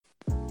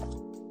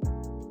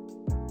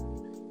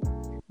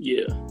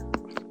Yeah.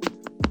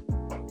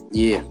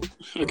 Yeah.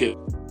 Okay.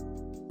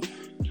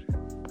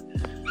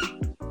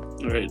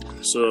 All right.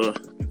 So,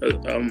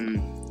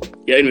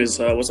 yeah. Anyways,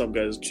 what's up,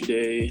 guys?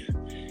 Today,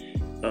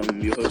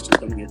 your host is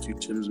coming at you,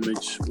 Tim's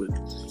Mitch, with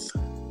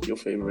your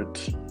favorite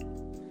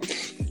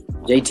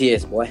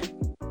JTS, boy.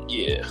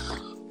 Yeah.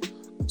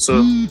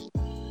 So,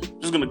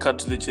 just gonna cut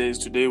to the chase.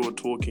 Today, we're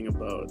talking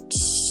about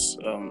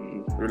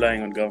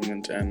relying on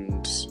government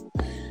and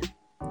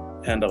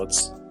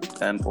handouts,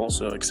 and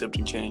also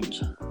accepting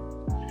change.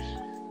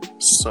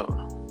 So,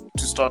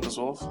 to start us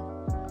off,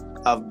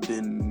 I've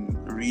been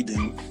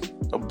reading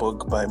a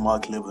book by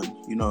Mark Levin.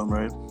 You know him,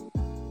 right?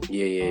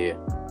 Yeah.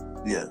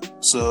 Yeah.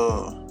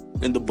 So,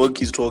 in the book,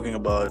 he's talking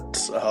about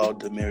how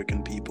the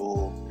American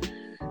people,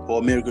 or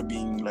America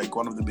being like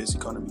one of the best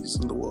economies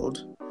in the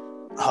world,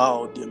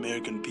 how the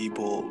American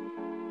people,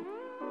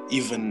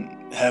 even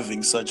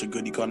having such a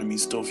good economy,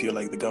 still feel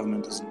like the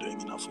government isn't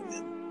doing enough for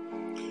them.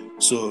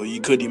 So you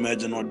could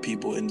imagine what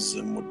people in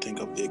Zim would think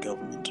of their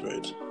government,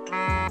 right?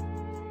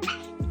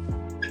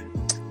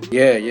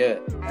 Yeah.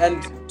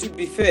 And to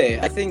be fair,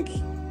 I think,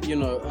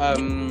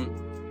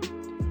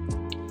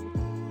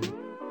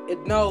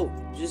 it now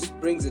just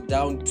brings it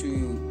down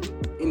to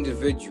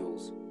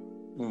individuals.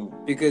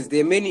 Because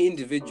there are many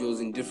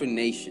individuals in different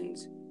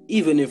nations.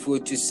 Even if we're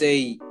to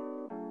say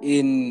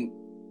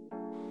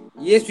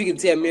yes, we can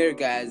say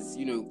America has,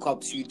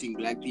 cops shooting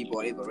black people,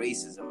 whatever,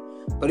 racism.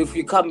 But if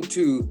we come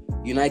to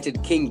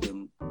United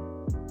Kingdom,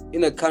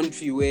 in a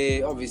country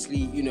where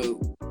obviously,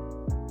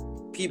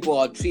 people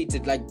are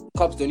treated like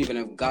cops don't even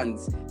have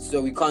guns,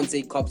 so we can't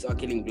say cops are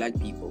killing black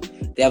people.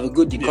 They have a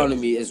good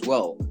economy as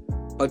well.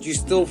 But you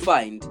still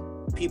find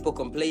people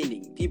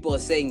complaining. People are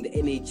saying the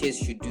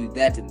NHS should do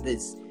that and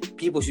this.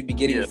 People should be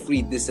getting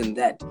free this and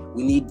that.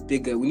 We need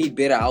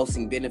better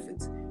housing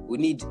benefits. We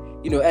need,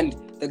 and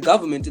the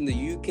government in the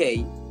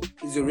UK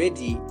is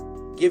already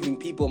giving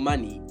people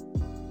money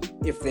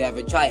if they have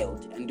a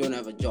child and don't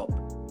have a job.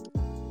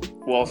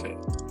 Welfare.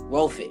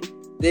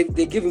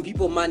 They're giving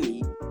people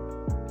money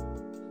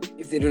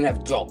if they don't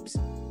have jobs.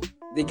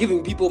 They're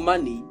giving people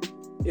money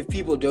if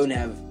people don't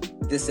have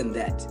this and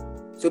that.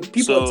 So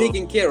people are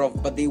taken care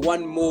of, but they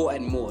want more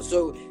and more.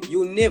 So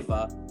you'll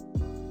never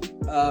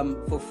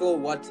fulfill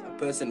what a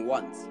person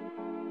wants.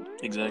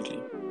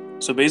 Exactly.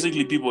 So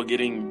basically, people are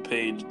getting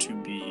paid to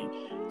be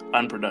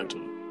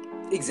unproductive.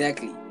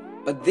 Exactly.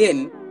 But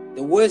then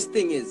the worst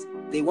thing is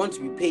they want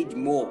to be paid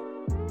more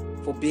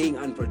for being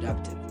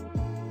unproductive.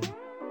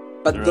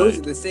 But those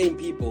are the same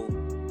people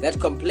that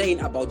complain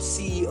about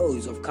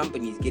CEOs of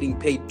companies getting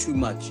paid too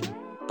much.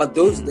 But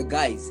those are the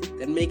guys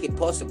that make it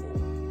possible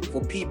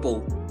for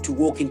people to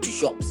walk into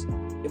shops.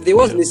 If there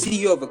wasn't a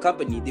CEO of a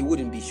company, there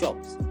wouldn't be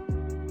shops.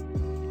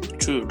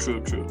 True.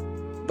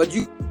 But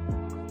he's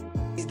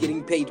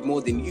getting paid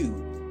more than you,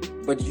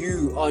 but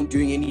you aren't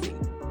doing anything.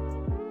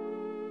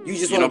 You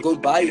just want to go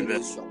buy in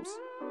those shops.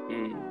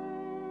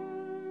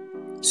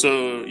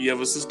 So you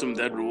have a system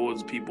that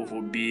rewards people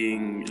for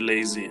being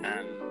lazy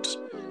and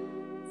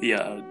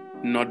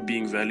not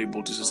being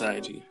valuable to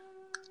society.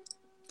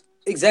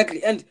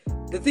 Exactly. And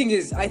the thing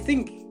is, I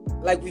think,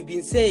 like we've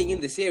been saying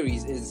in the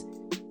series, is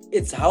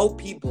it's how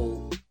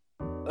people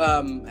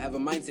have a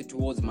mindset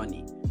towards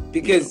money.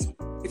 Because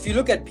if you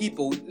look at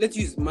people, let's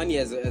use money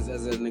as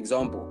an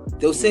example.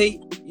 They'll say,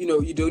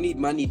 you don't need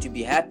money to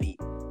be happy.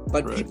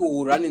 But people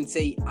will run and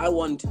say, I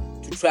want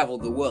to travel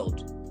the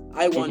world.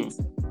 I want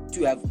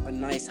to have a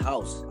nice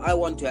house. I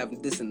want to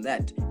have this and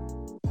that.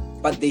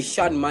 But they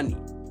shun money.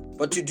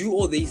 But to do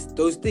all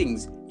those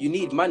things, you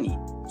need money.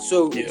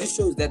 So it just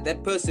shows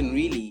that person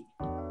really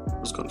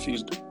is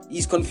confused.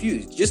 He's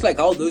confused. Just like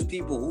all those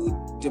people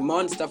who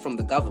demand stuff from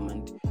the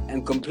government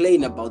and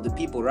complain about the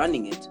people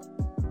running it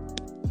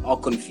are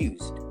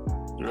confused.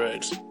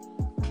 Right.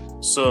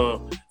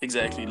 So,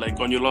 exactly.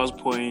 Like on your last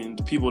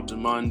point, people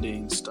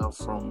demanding stuff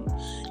from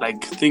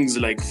like things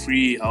like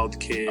free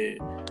healthcare,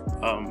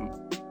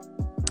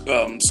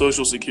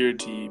 social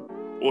security,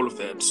 all of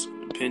that,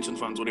 pension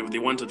funds, whatever, they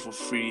want it for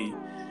free.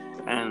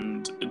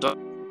 And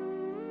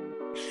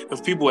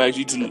if people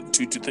actually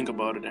to think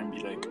about it and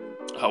be like,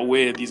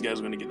 where these guys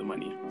are going to get the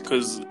money?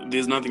 Because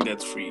there's nothing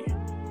that's free.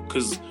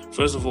 Because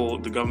first of all,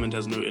 the government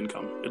has no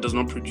income. It does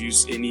not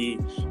produce any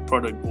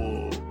product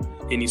or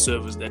any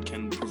service that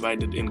can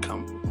provide it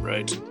income,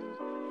 right?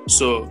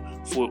 So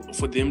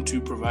for them to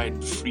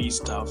provide free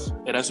stuff,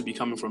 it has to be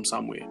coming from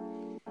somewhere.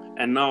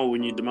 And now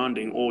when you're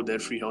demanding all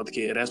that free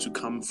healthcare, it has to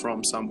come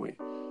from somewhere.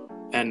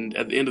 And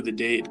at the end of the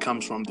day, it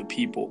comes from the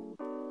people.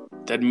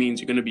 That means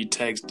you're going to be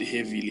taxed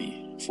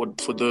heavily for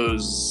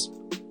those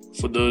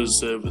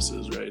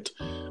services, right?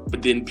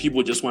 But then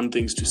people just want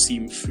things to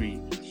seem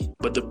free.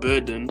 But the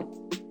burden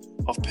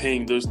of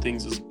paying those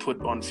things is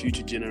put on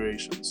future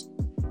generations.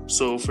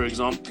 So, for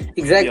example...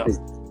 Exactly.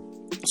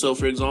 So,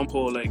 for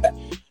example, like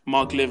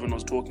Mark Levin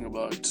was talking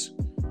about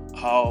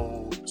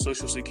how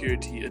Social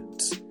Security,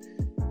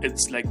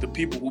 it's like the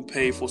people who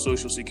pay for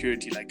Social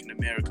Security, like in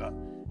America,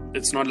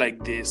 it's not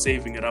like they're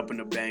saving it up in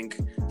a bank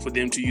for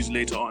them to use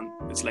later on.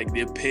 It's like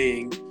they're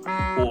paying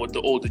for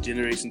the older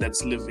generation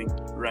that's living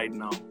right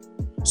now.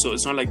 So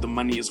it's not like the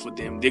money is for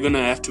them. They're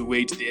gonna have to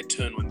wait their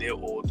turn when they're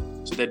old,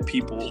 so that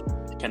people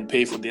can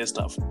pay for their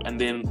stuff. And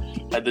then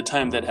at the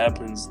time that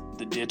happens,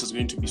 the debt is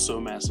going to be so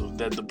massive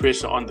that the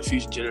pressure on the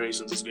future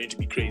generations is going to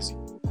be crazy.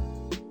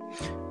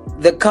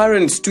 The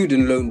current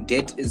student loan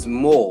debt is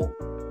more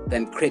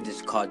than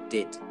credit card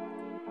debt.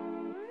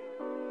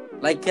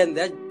 Like, can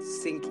that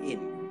sink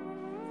in?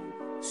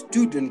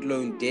 Student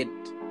loan debt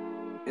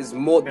is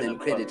more than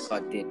credit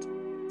card debt.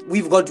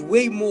 We've got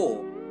way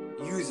more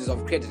users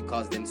of credit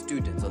cards than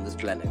students on this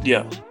planet.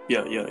 Yeah.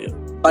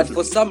 But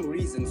for some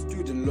reason,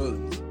 student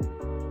loans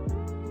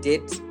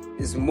debt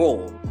is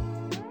more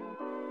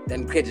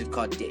than credit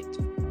card debt.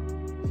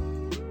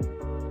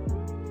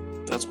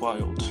 That's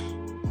wild.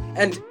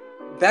 And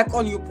back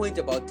on your point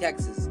about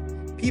taxes,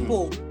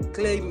 people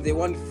claim they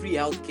want free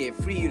healthcare,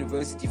 free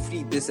university,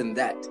 free this and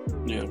that.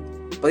 Yeah.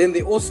 But then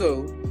they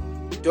also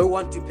don't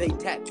want to pay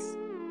tax.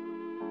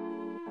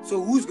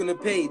 So who's going to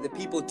pay the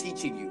people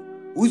teaching you?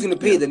 Who's going to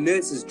pay the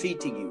nurses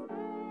treating you?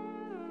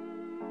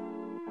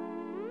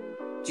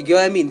 Do you get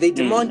what I mean? They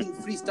demanding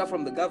free stuff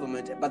from the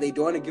government, but they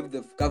don't want to give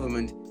the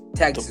government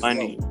taxes. The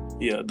money.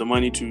 Yeah, the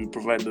money to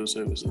provide those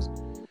services.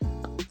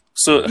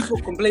 So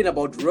people complain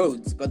about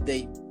roads, but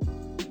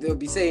they'll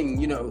be saying,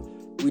 we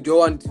don't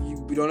want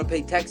to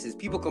pay taxes.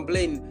 People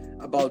complain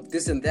about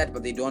this and that,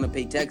 but they don't want to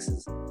pay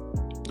taxes.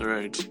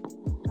 Right.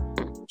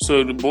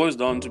 So it boils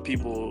down to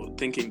people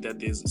thinking that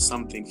there's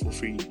something for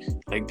free.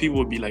 Like, people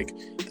would be like,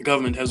 the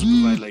government has to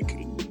provide, like,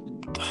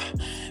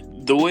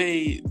 the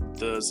way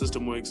the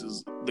system works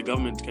is the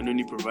government can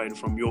only provide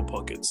from your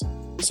pockets.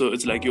 So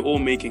it's like you're all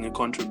making a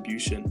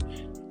contribution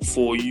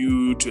for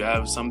you to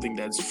have something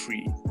that's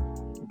free,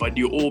 but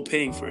you're all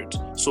paying for it.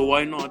 So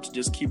why not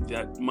just keep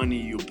that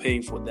money you're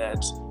paying for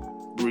that,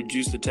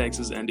 reduce the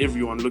taxes, and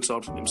everyone looks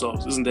out for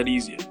themselves? Isn't that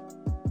easier?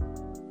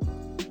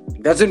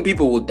 That's when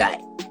people will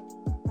die.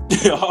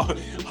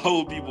 How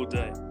will people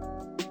die?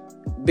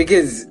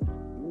 Because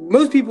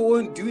most people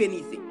won't do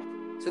anything.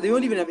 So they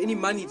won't even have any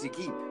money to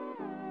keep.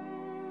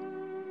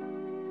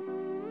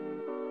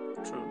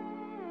 True.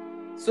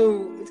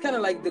 So it's kind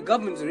of like the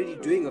government's already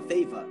doing a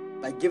favor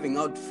by giving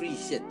out free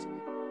shit.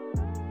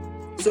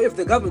 So if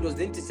the government was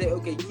then to say,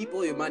 okay, keep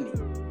all your money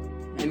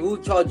and we'll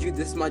charge you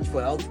this much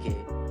for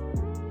healthcare,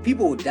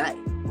 people would die.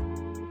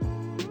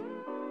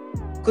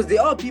 Because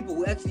there are people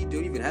who actually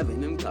don't even have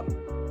an income.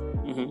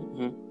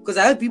 Because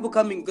I have people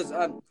coming, because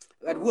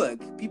at work,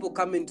 people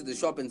come into the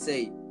shop and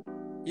say,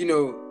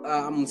 I'm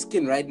on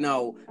skin right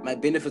now, my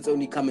benefits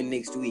only come in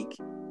next week.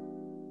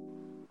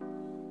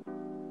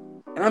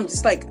 And I'm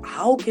just like,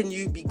 how can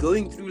you be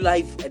going through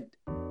life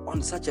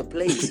on such a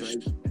place?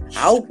 Like,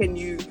 how can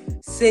you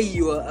say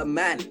you're a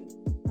man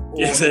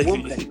or a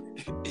woman?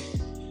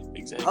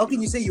 Exactly. How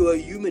can you say you're a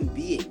human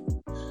being?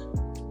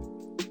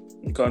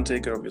 You can't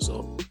take care of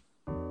yourself.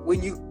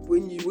 When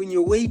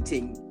you're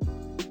waiting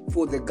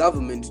for the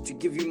government to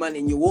give you money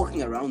and you're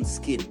walking around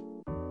skin.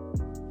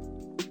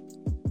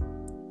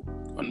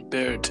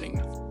 Unbearable.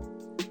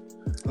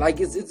 Like,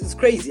 it's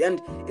crazy.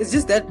 And it's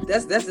just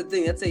that's the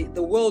thing. That's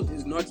the world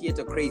is not yet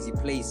a crazy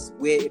place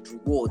where it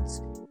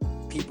rewards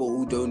people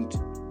who don't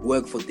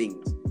work for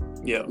things.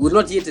 Yeah. We're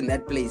not yet in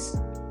that place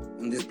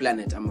on this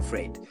planet, I'm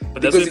afraid.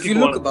 But because if you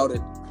look about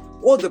it,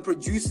 all the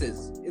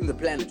producers in the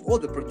planet,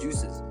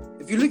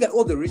 if you look at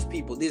all the rich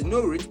people, there's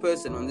no rich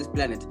person on this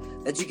planet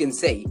that you can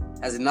say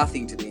has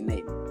nothing to their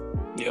name.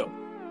 Yeah.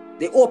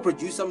 They all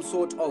produce some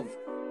sort of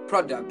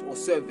product or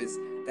service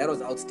that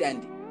was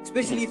outstanding.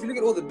 Especially if you look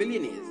at all the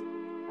billionaires.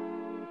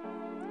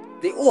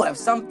 They all have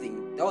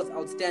something that was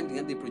outstanding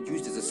that they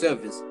produced as a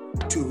service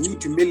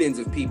to millions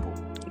of people.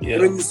 Yeah.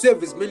 And when you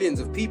service millions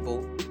of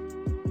people,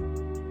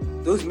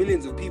 those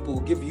millions of people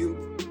will give you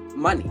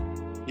money.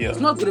 Yeah.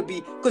 It's not going to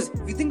be... Because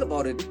if you think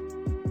about it,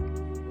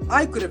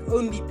 I could have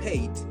only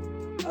paid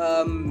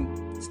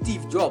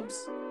Steve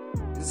Jobs.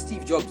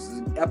 Steve Jobs is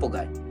an Apple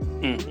guy.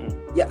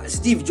 Mm-hmm. Yeah,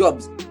 Steve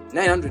Jobs,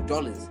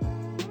 $900.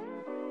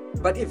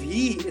 But if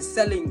he is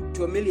selling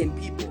to 1 million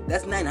people,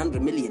 that's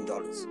 $900 million.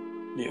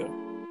 Yeah.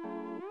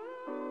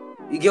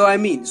 You get what I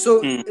mean?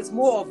 So it's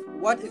more of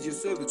what is your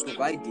service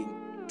providing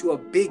to a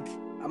big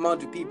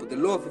amount of people, the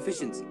law of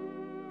efficiency.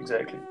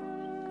 Exactly.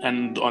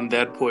 And on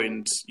that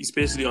point,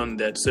 especially on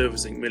that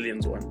servicing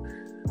millions one,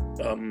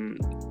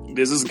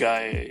 there's this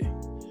guy,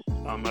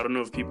 I don't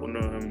know if people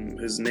know him,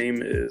 his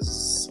name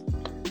is,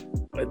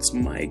 it's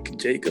Mike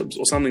Jacobs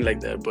or something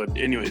like that, but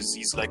anyways,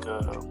 he's like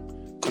a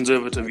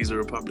conservative, he's a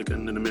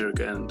Republican in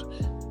America, and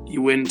he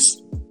went,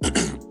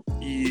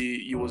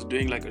 he was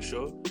doing like a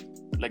show,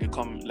 like a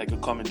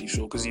comedy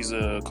show, because he's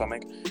a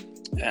comic,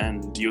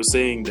 and he was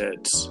saying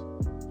that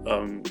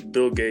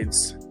Bill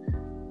Gates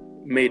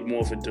made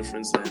more of a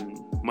difference than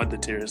Mother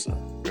Teresa,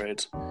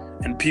 right?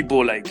 And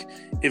people, like,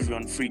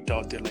 everyone freaked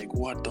out. They're like,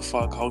 what the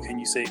fuck? How can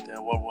you say that?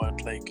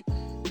 What? Like,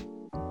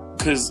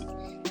 because,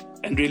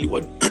 and really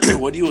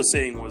what he was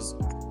saying was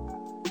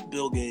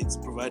Bill Gates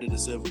provided a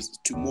service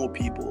to more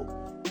people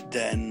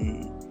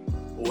than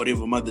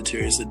whatever Mother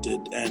Teresa did,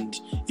 and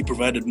he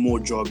provided more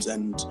jobs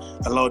and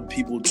allowed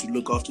people to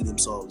look after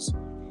themselves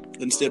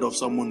instead of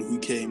someone who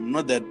came,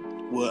 not that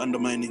we're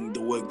undermining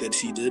the work that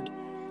she did,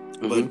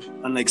 but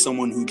unlike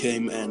someone who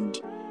came and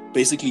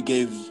basically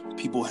gave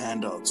people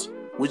handouts,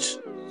 which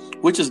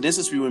is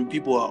necessary when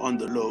people are on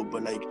the low,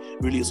 but like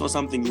really it's not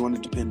something you want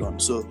to depend on.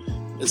 So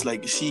it's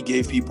like she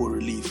gave people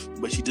relief,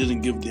 but she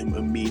didn't give them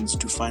a means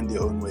to find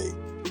their own way.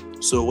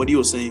 So what he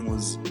was saying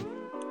was,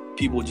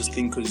 people just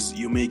think because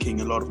you're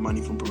making a lot of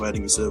money from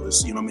providing a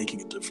service, you're not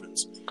making a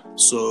difference.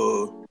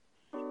 So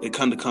it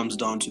kind of comes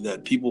down to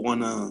that. People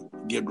want to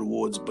get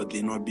rewards, but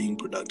they're not being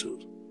productive.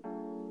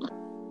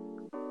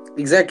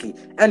 Exactly.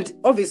 And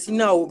obviously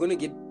now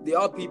there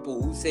are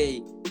people who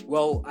say,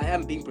 well, I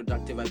am being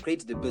productive. I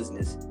created a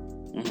business,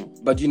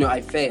 but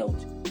I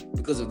failed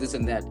because of this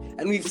and that.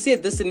 And we've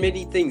said this in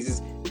many things,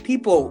 is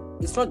people,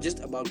 it's not just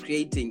about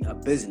creating a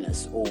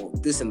business or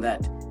this and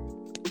that.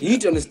 You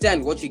need to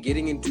understand what you're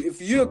getting into.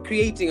 If you're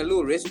creating a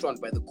little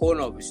restaurant by the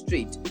corner of a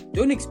street,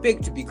 don't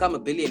expect to become a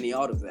billionaire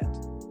out of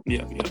that.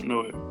 Yeah,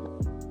 no way.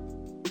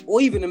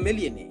 Or even a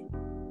millionaire.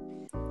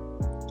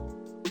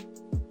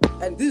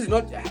 And this is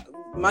not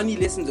money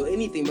lessons or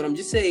anything, but I'm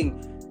just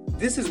saying,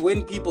 this is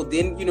when people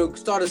then,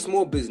 start a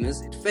small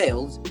business, it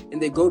fails,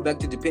 and they go back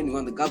to depending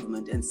on the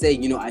government and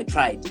saying, I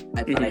tried,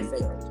 but I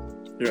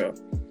failed. Yeah.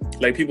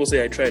 Like people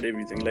say, I tried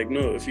everything. Like,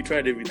 no, if you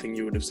tried everything,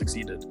 you would have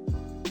succeeded.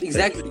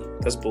 Exactly.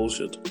 Like, that's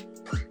bullshit.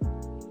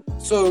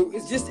 So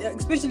it's just,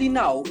 especially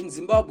now in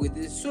Zimbabwe,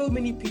 there's so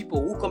many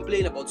people who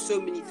complain about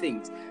so many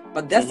things,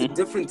 but that's the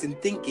difference in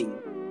thinking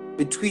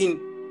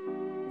between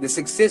the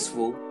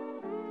successful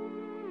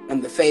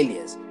and the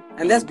failures.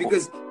 And that's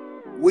because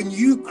when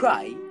you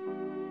cry,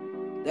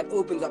 that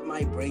opens up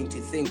my brain to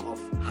think of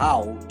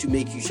how to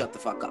make you shut the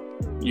fuck up.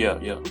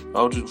 Yeah.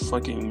 How to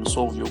fucking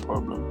solve your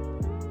problem.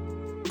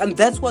 And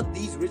that's what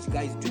these rich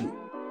guys do.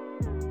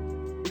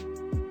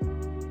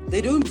 They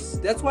don't.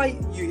 That's why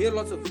you hear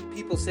lots of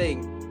people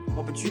saying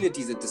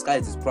opportunities are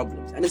disguised as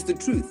problems, and it's the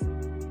truth.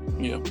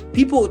 Yeah.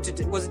 People,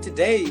 was it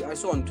today? I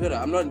saw on Twitter.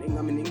 I'm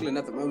in England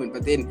at the moment,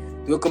 but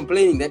then they were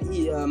complaining that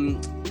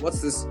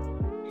what's this?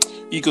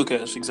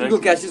 EcoCash, exactly.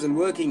 EcoCash isn't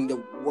working.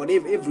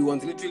 Whatever,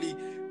 everyone's literally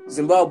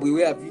Zimbabwe.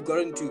 Where have you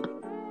gotten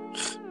to?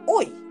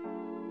 Oi!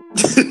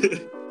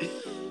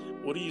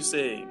 What are you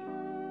saying?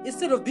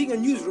 Instead of being a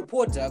news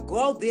reporter,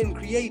 go out there and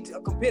create a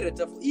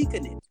competitor for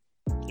Econet.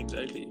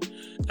 Exactly.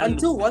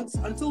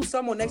 Until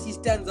someone actually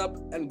stands up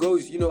and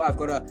goes, I've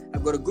got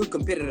a good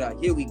competitor.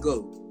 Here we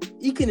go.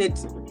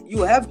 Econet,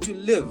 you have to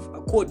live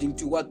according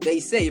to what they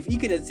say. If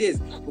Econet says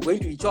we're going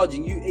to be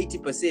charging you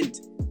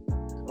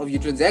 80% of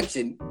your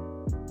transaction,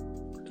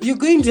 you're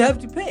going to have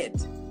to pay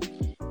it.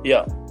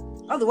 Yeah.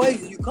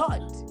 Otherwise, you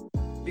can't,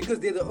 because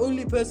they're the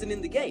only person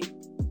in the game.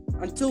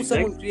 Until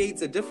someone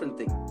creates a different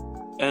thing.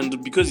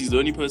 And because he's the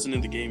only person in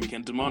the game, he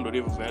can demand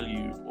whatever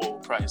value or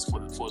price for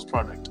his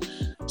product.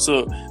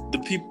 So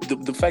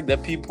the fact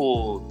that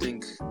people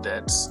think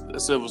that a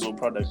service or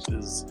product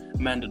is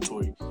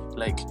mandatory,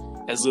 like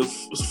as if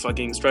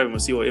fucking Strive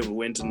Masiyiwa or ever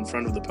went in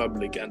front of the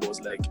public and was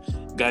like,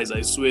 guys,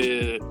 I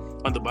swear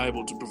on the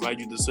Bible to provide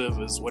you the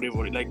service,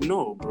 whatever. Like,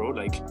 no, bro,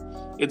 like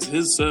it's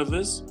his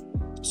service.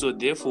 So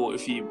therefore,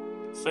 if he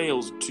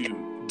fails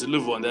to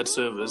deliver on that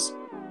service,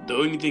 the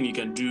only thing you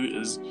can do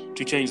is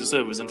to change the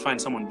service and find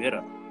someone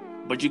better.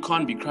 But you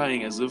can't be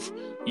crying as if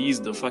he's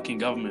the fucking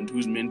government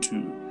who's meant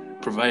to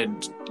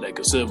provide like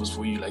a service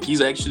for you. Like,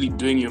 he's actually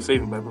doing you a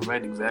favor by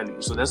providing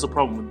value. So that's the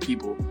problem with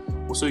people.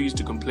 We're so used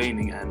to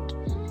complaining, and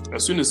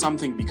as soon as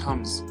something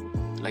becomes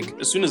like,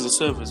 as soon as a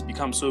service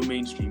becomes so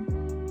mainstream,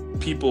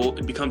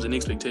 it becomes an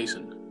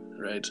expectation,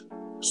 right?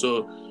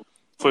 So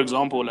for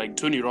example, like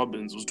Tony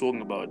Robbins was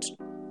talking about,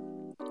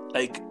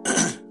 like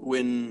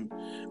when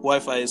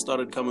Wi-Fi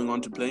started coming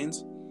onto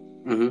planes.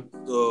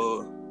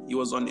 So he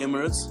was on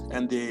Emirates,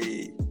 and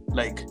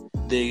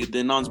they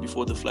announced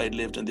before the flight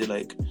left, and they're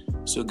like,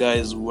 so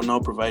guys, we're now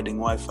providing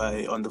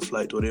Wi-Fi on the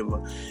flight,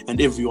 whatever. And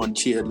everyone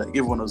cheered, like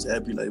everyone was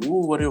happy, like,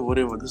 ooh,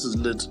 whatever, this is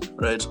lit,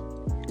 right?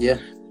 Yeah.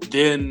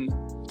 Then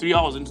 3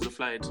 hours into the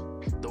flight,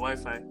 the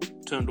Wi-Fi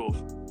turned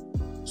off,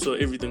 so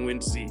everything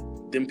went to Z.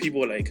 Then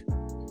people were like,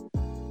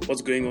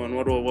 what's going on?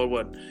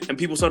 What? And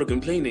people started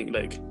complaining,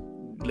 like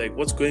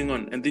what's going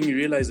on? And then you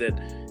realize that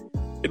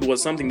it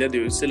was something that they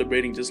were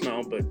celebrating just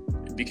now, but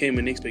it became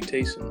an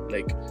expectation.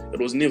 Like, it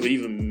was never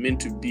even meant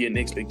to be an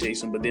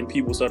expectation, but then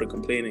people started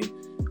complaining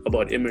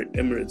about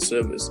Emirates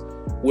service,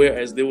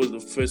 whereas they were the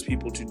first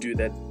people to do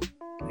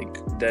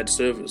that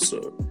service.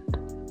 So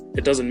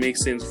it doesn't make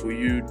sense for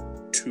you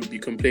to be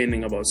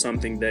complaining about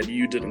something that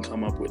you didn't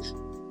come up with.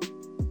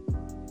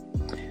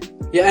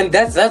 Yeah, and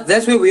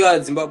that's where we are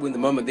in Zimbabwe in the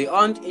moment. There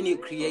aren't any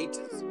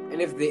creators, and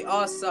if there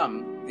are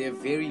some, they're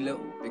very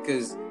little,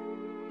 because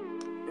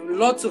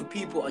lots of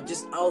people are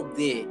just out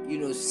there,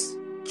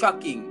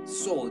 chucking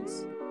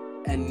swords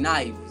and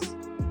knives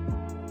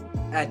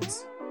at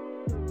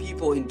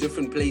people in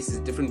different places,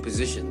 different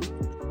positions.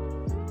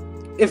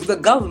 If the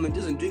government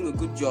isn't doing a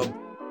good job,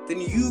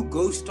 then you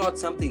go start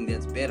something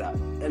that's better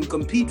and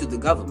compete with the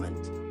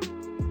government.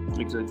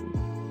 Exactly.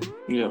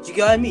 Yeah. Do you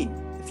get what I mean?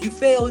 If you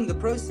fail in the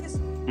process,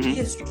 Mhm.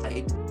 yes, you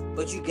tried,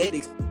 but you get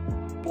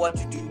what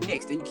to do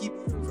next and keep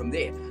from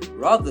there,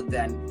 rather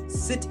than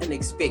sit and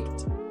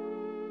expect,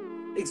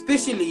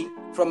 especially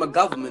from a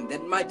government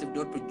that might have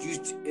not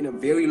produced in a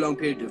very long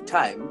period of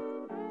time.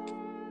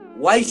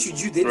 Why should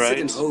you then sit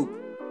and Right. hope?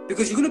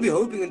 Because you're going to be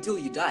hoping until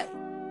you die.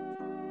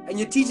 And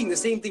you're teaching the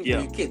same thing Yeah.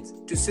 for your kids,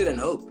 to sit and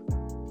hope.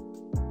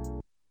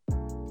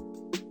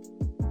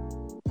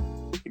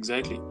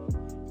 Exactly.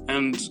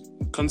 And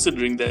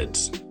considering that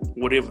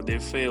whatever they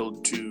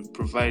failed to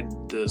provide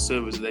the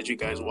service that you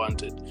guys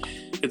wanted,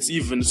 it's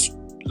even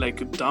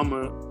like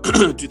dumber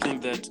to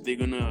think that they're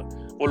gonna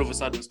all of a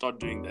sudden start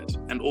doing that.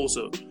 And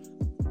also,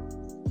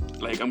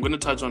 like, I'm gonna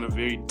touch on a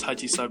very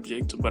touchy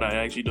subject, but I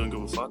actually don't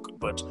give a fuck.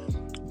 But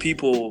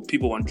people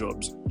want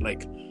jobs.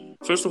 Like,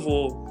 first of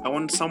all, I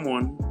want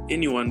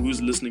anyone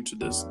who's listening to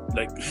this,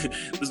 like, this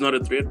is not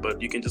a threat,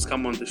 but you can just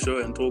come on the show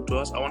and talk to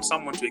us. I want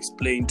someone to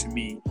explain to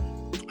me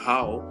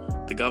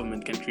how the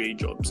government can create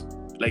jobs.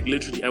 Like,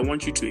 literally, I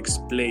want you to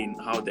explain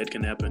how that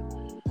can happen.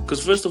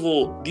 Because first of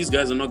all, these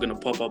guys are not going to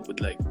pop up with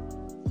like,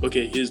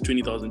 okay, here's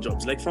 20,000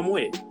 jobs. Like, from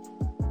where?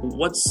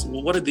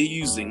 What are they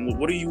using?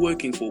 What are you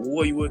working for?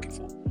 Who are you working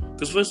for?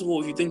 Because first of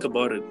all, if you think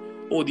about it,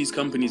 all these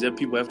companies that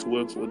people have to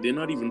work for, they're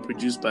not even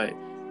produced by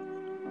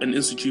an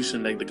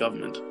institution like the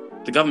government.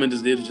 The government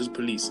is there to just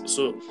police.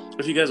 So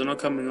if you guys are not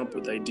coming up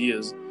with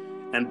ideas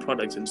and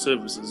products and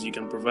services you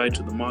can provide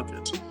to the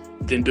market,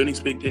 then don't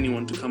expect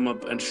anyone to come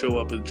up and show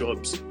up with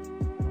jobs.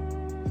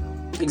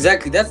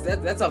 Exactly.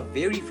 That's a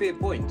very fair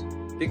point.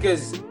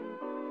 Because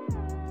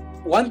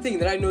one thing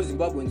that I know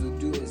Zimbabweans will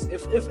do is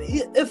if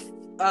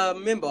a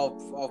member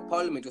of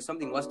parliament or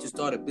something wants to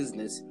start a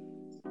business,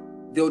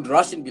 they would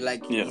rush and be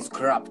like, he's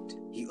corrupt,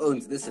 he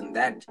owns this and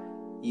that,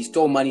 he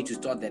stole money to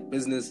start that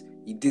business,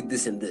 he did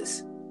this and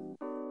this.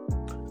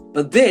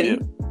 But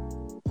then,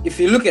 if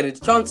you look at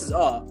it, chances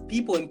are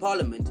people in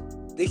parliament,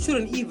 they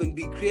shouldn't even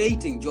be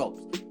creating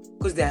jobs,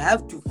 because they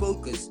have to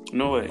focus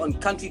on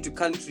country to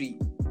country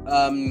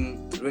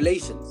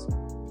relations.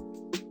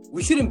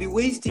 We shouldn't be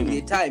wasting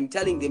their time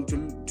telling them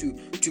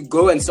to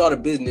go and start a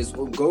business,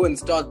 or go and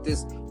start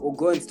this, or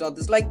go and start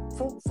this. Like,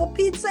 for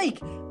Pete's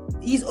sake,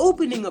 he's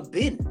opening a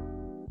bin.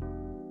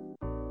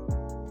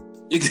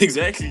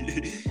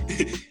 Exactly.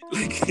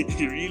 Like,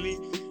 really?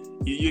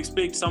 You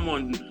expect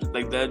someone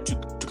like that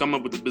to come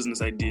up with a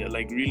business idea?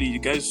 Like, really, you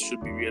guys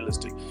should be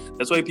realistic.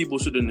 That's why people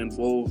shouldn't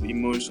involve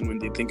emotion when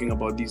they're thinking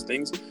about these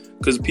things,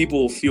 because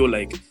people feel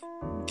like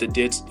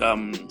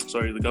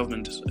the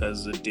government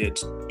has a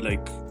debt,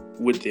 like,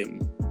 with them.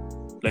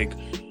 Like,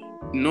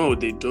 no,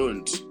 they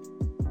don't.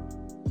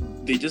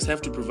 They just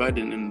have to provide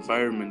an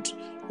environment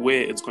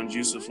where it's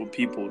conducive for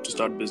people to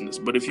start business.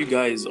 But if you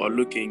guys are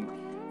looking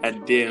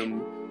at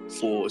them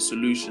for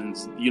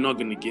solutions, you're not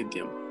going to get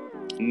them.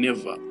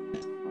 Never.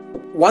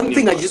 One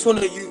thing I just want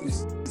to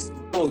use is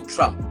Donald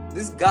Trump.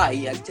 This guy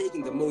has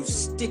taken the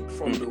most stick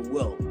from the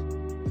world.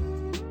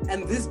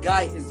 And this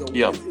guy is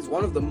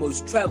one of the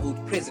most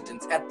traveled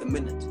presidents at the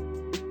minute.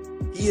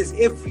 He is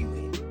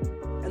everywhere.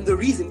 And the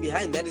reason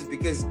behind that is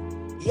because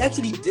he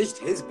actually ditched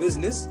his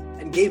business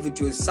and gave it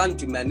to his son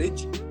to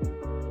manage,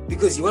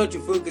 because he wanted to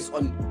focus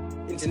on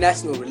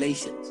international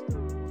relations.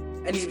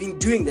 And he's been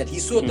doing that. He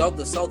sorted out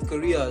the South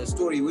Korea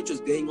story, which was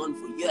going on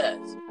for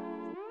years.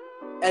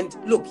 And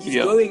look,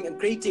 he's going and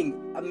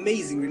creating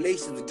amazing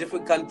relations with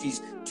different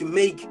countries to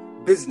make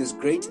business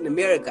great in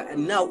America.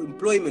 And now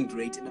employment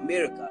rate in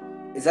America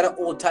is at an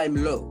all-time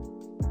low.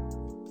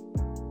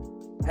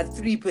 At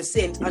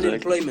 3%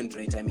 unemployment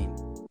rate, I mean.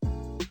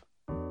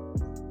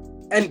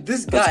 And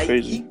this guy,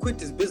 he quit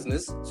his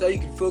business so he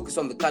could focus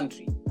on the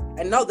country.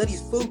 And now that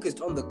he's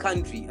focused on the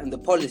country and the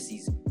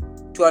policies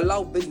to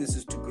allow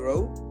businesses to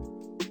grow,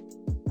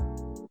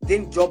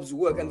 then jobs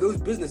work. And those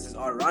businesses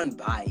are run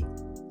by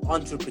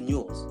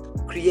entrepreneurs,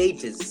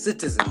 creators,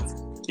 citizens.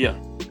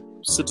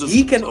 Citizens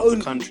he can of only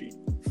the country.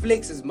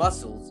 Flex his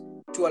muscles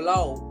to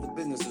allow the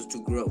businesses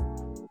to grow.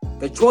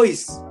 The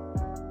choice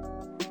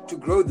to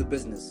grow the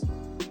business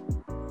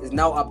is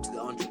now up to the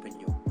entrepreneur.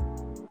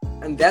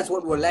 And that's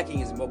what we're lacking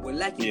in Zimbabwe. We're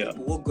lacking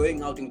people who are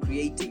going out and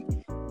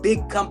creating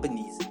big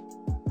companies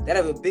that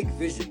have a big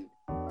vision,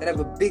 that have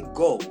a big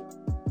goal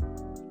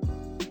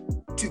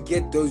to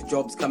get those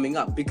jobs coming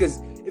up.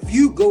 Because if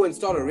you go and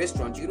start a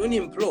restaurant, you can only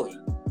employ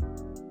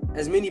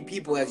as many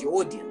people as your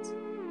audience.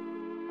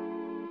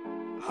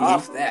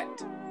 Half that.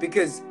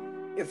 Because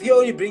if you're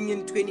only bringing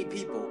in 20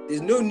 people,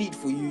 there's no need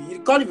for you. You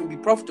can't even be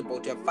profitable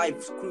to have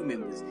 5 crew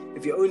members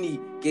if you're only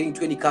getting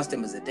 20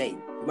 customers a day.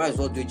 You might as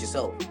well do it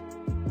yourself.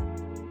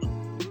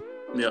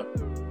 Yeah,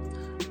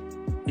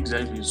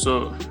 exactly.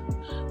 So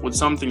with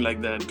something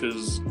like that,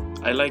 because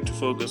I like to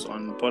focus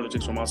on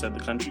politics from outside the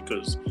country,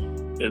 because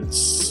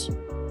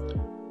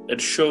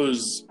it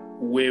shows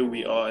where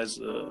we are as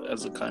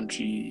a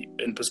country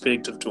in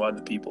perspective to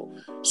other people.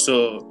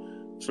 So,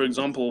 for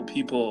example,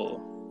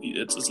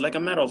 it's like a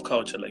matter of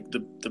culture. Like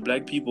the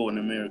black people in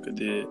America,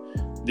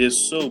 they're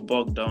so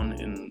bogged down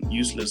in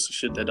useless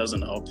shit that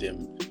doesn't help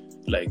them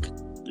like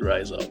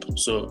rise up.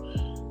 So,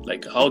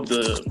 like how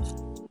the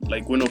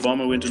Like when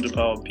Obama went into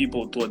power,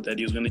 people thought that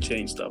he was going to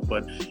change stuff,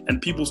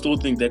 and people still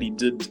think that he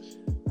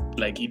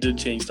did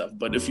change stuff.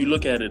 But if you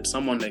look at it,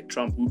 someone like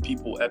Trump, who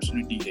people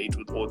absolutely hate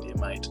with all their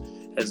might,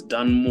 has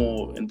done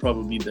more in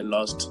probably the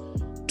last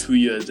 2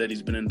 years that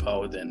he's been in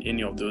power than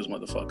any of those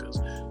motherfuckers.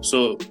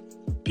 So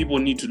people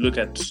need to look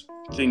at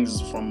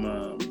things from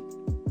a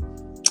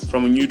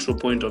neutral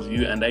point of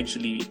view and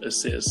actually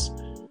assess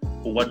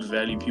what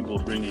value people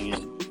are bringing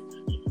in.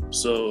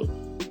 So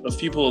if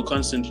people are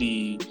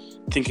constantly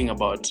thinking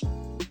about,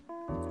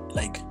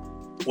 like,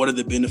 what are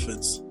the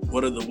benefits?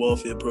 What are the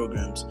welfare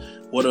programs?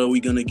 What are we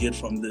gonna get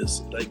from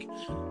this? Like,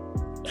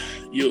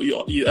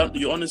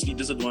 you're honestly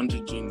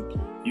disadvantaging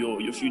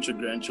your future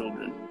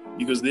grandchildren,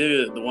 because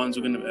they're the ones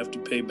who are gonna have to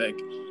pay back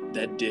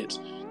that debt.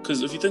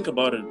 Because if you think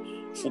about it,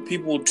 for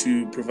people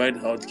to provide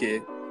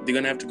healthcare, they're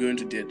gonna have to go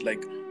into debt.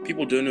 Like,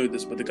 people don't know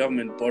this, but the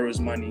government borrows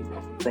money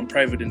from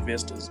private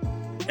investors.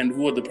 And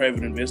who are the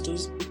private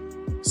investors?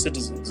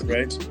 Citizens,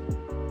 right?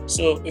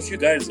 So if you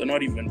guys are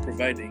not even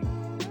providing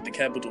the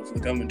capital for the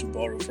government to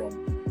borrow from,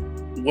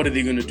 what are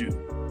they going to do?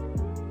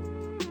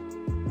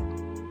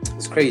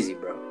 It's crazy,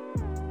 bro.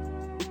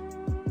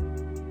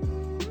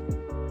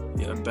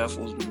 Yeah, it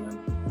baffles me, man.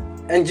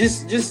 And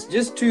just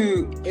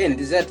to end,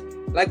 is that,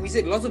 like we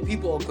said, lots of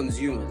people are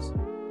consumers.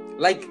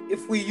 Like,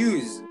 if we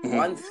use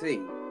one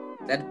thing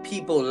that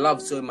people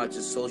love so much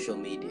as social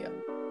media.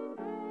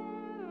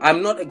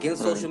 I'm not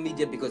against social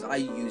media because I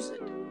use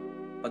it.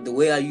 But the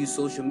way I use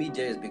social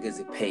media is because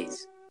it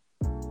pays.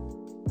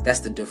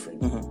 That's the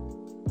difference.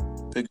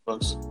 Big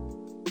bucks.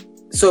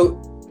 So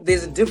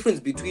there's a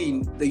difference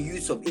between the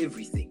use of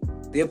everything.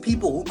 There are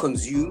people who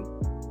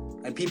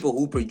consume and people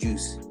who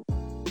produce.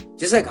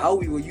 Just like how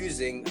we were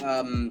using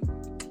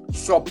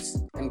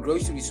shops and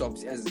grocery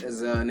shops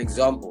as an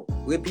example,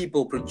 where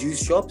people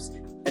produce shops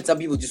and some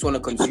people just want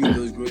to consume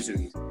those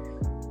groceries.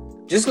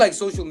 Just like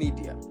social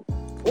media,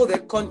 all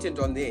that content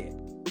on there,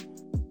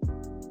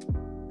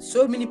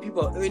 so many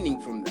people are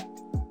earning from that.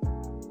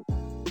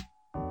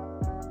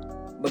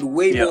 But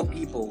way more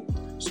people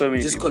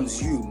just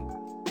consume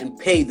and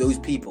pay those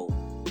people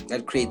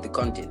that create the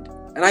content.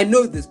 And I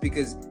know this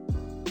because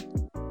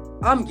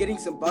I'm getting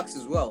some bucks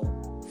as well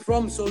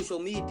from social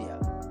media.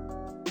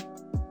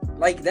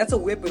 Like, that's a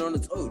weapon on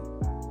its own.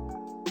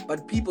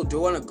 But people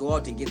don't want to go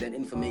out and get that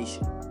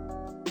information.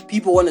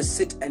 People want to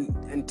sit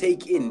and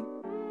take in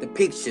the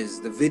pictures,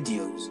 the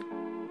videos.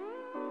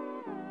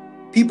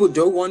 People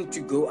don't want to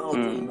go out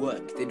and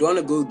work. They don't want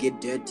to go get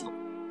dirty.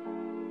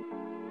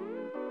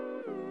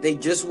 They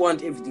just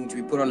want everything to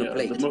be put on a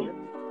plate.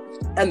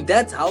 And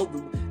that's how,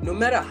 no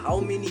matter how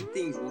many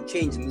things will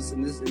change in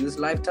this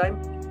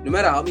lifetime, no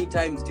matter how many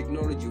times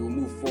technology will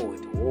move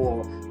forward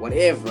or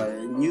whatever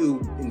new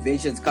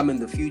inventions come in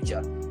the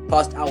future,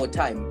 past our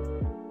time,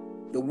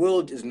 the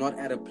world is not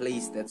at a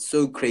place that's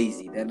so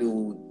crazy that it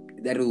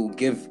will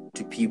give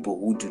to people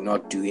who do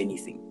not do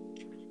anything.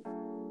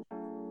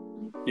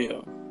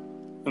 Yeah.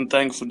 And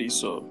thankfully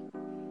so,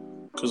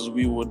 because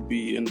we would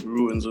be in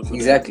ruins of it.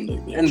 Exactly.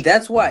 Like that. And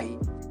that's why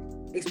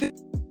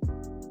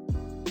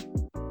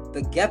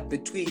the gap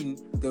between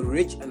the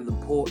rich and the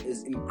poor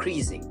is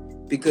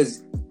increasing,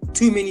 because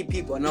too many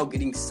people are now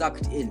getting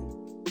sucked in.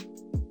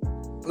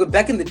 Because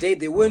back in the day,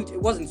 it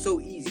wasn't so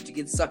easy to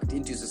get sucked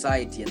into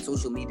society and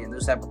social media and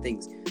those type of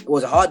things. It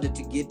was harder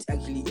to get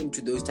actually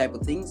into those type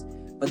of things.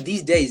 But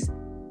these days,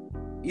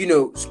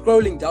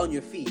 scrolling down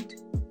your feed,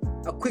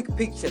 a quick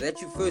picture that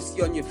you first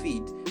see on your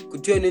feed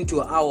could turn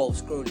into an hour of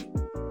scrolling.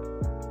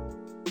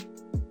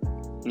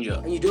 Yeah,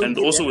 and you don't and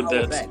get also that with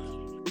hour that, back.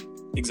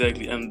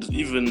 Exactly. And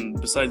even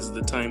besides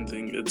the time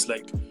thing, it's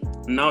like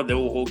now that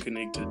we're all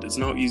connected, it's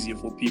now easier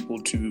for people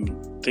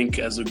to think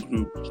as a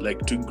group, like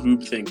to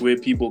group think, where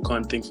people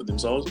can't think for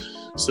themselves.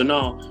 So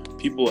now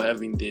people are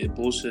having their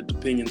bullshit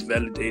opinions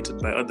validated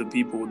by other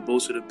people with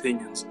bullshit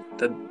opinions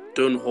that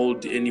don't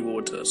hold any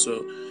water.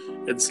 So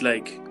it's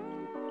like,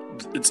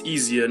 it's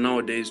easier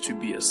nowadays to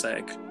be a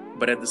sack,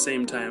 but at the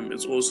same time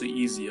it's also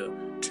easier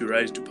to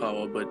rise to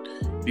power. But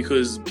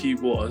because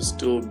people are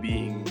still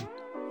being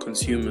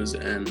consumers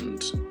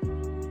and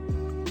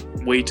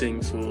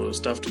waiting for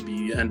stuff to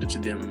be handed to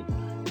them,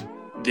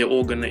 they're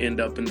all gonna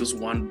end up in this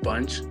one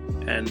bunch,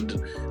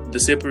 and the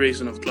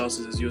separation of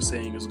classes, as you're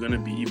saying, is gonna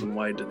be even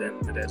wider than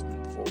it has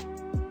been before.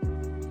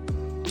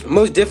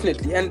 Most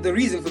definitely. And the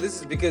reason for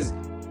this is because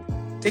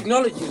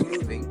technology is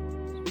moving,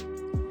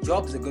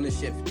 jobs are gonna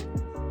shift.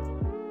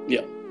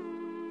 Yeah.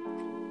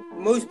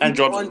 Most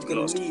people aren't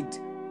going to need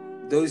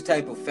those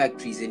type of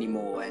factories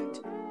anymore and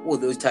all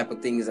those type of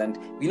things. And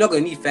you're not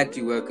going to need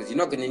factory workers. You're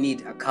not going to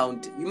need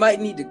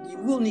you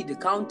will need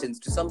accountants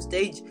to some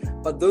stage,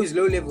 but those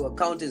low-level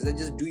accountants that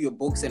just do your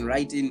books and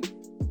write in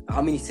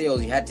how many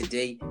sales you had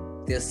today,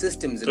 there are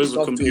systems and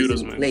software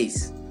in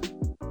place.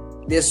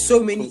 There's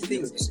so many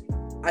things.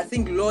 I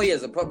think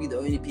lawyers are probably the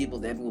only people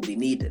that will be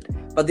needed.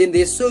 But then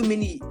there's so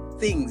many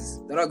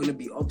things that are going to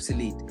be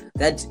obsolete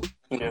that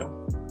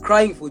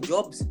crying for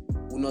jobs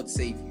will not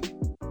save you,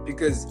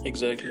 because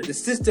the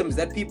systems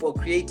that people are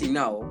creating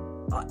now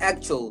are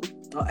actual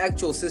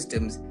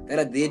systems that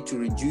are there to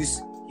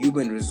reduce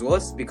human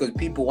resource because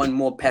people want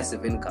more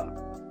passive income.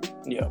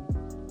 Yeah.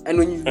 And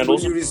when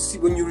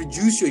you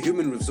reduce your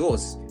human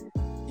resource,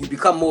 you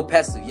become more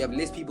passive. You have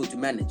less people to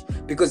manage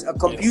because a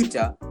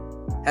computer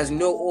has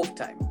no off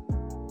time.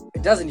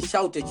 It doesn't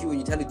shout at you when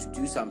you tell it to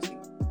do something.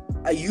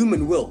 A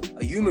human will.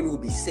 A human will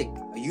be sick.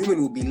 A human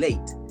will be late.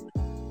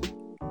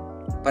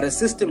 But a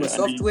system, a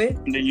software,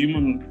 a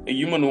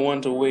human will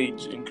want a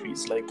wage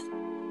increase. Like,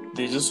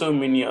 there's just so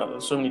many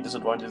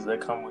disadvantages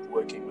that come with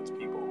working with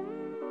people.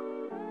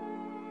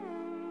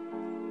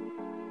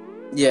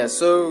 Yeah,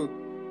 so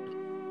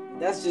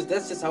that's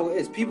just how it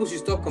is. People should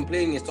stop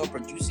complaining and stop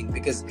producing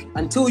because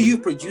until you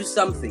produce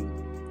something,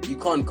 you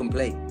can't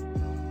complain.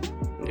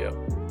 Yeah.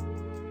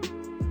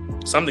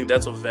 Something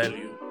that's of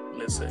value,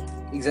 let's say.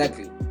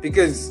 Exactly.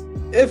 Because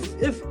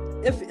if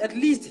at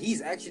least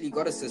he's actually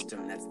got a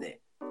system that's there.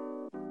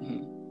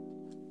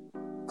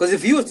 Because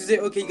if he was to say,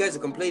 okay, you guys are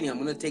complaining, I'm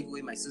gonna take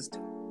away my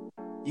system,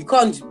 you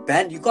can't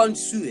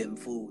sue him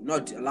for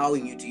not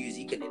allowing you to use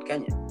Econet,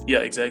 can you? Yeah,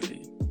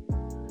 exactly.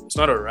 It's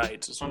not a right.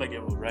 It's not like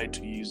you have a right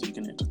to use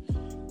Econet.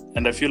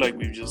 And I feel like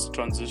we've just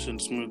transitioned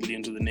smoothly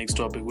into the next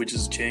topic, which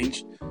is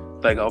change,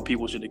 like how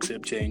people should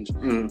accept change.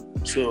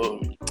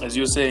 So, as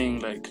you're saying,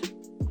 like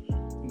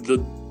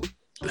the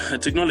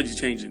technology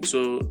changing.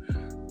 So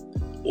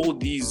all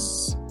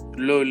these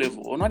low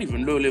level, or not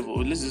even low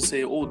level, let's just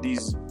say all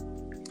these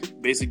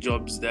basic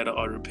jobs that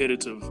are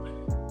repetitive,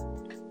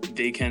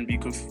 they can be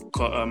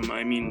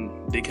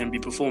they can be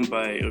performed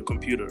by a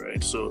computer,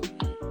 right? So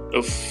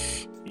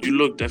if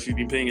you've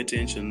been paying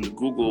attention,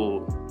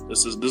 Google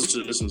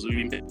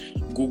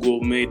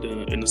made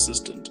an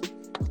assistant.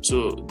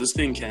 So this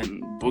thing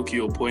can book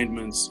your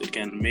appointments, it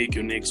can make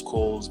your next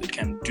calls, it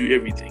can do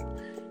everything.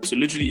 So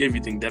literally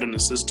everything that an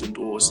assistant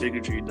or a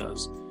secretary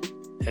does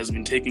has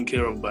been taken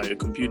care of by a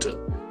computer,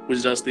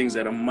 which does things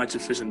at a much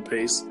efficient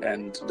pace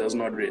and does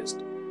not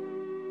rest.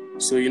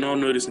 So you're now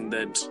noticing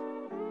that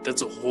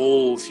that's a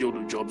whole field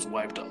of jobs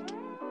wiped out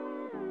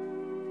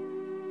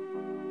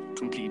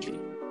completely.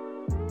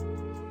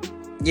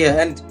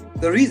 Yeah, and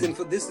the reason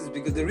for this is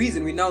because the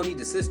reason we now need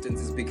assistance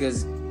is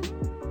because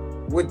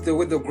with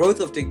the growth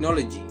of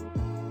technology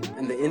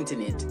and the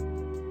internet,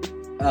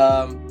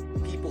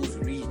 people's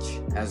reach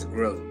has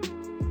grown.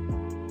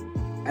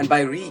 And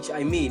by reach,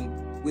 I mean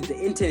with the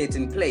internet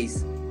in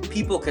place,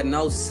 people can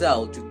now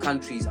sell to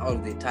countries out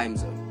of their time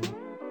zone.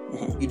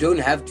 You don't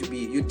have to be,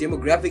 your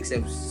demographics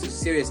have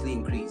seriously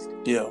increased.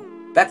 Yeah.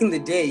 Back in the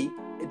day,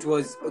 it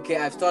was, okay,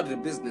 I've started a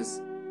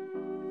business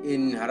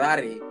in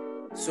Harare,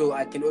 so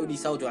I can only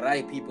sell to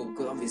Harare people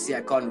because obviously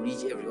I can't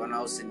reach everyone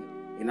else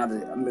in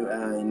other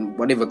in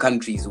whatever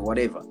countries or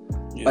whatever.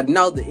 Yeah. But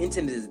now the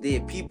internet is there.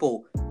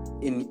 People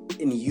in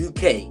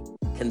UK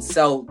can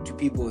sell to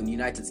people in the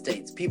United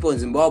States. People in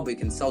Zimbabwe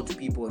can sell to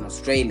people in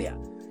Australia.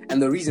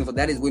 And the reason for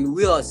that is when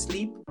we are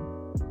asleep,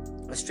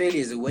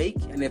 Australia is awake,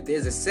 and if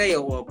there's a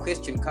sale or a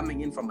question coming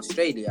in from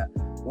Australia,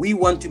 we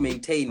want to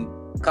maintain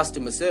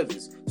customer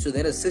service, so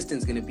that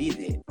assistant's going to be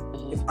there.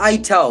 If I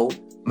tell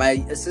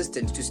my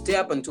assistant to stay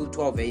up until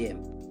 12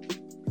 a.m.,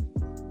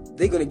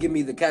 they're going to give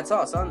me the cat's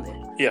ass, aren't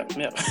they? Yeah.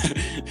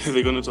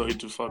 They're going to tell you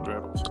to fuck right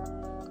off.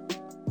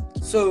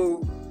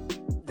 So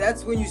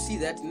that's when you see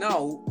that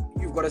now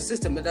you've got a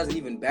system that doesn't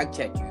even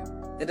backchat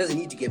you, that doesn't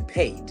need to get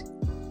paid,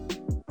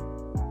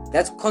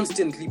 that's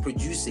constantly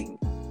producing,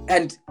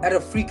 and at a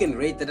freaking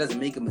rate that doesn't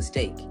make a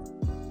mistake.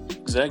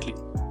 Exactly.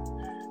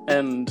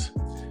 And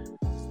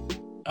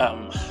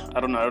I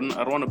don't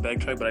want to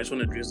backtrack, but I just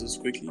want to address this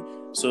quickly.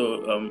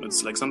 So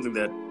it's like something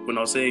that when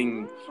I was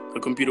saying a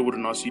computer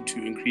wouldn't ask you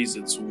to increase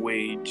its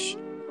wage,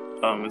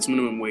 its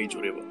minimum wage,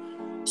 whatever.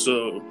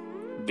 So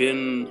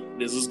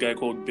there's this guy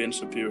called Ben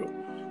Shapiro.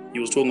 He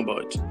was talking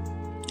about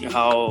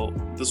how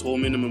this whole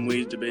minimum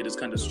wage debate is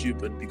kind of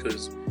stupid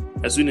because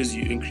as soon as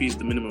you increase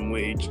the minimum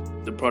wage,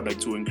 the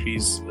products will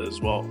increase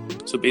as well.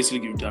 So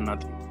basically, you've done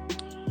nothing.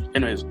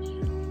 Anyways,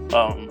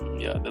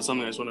 that's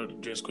something I just wanted to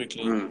address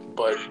quickly.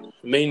 But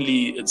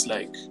mainly, it's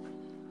like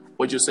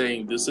what you're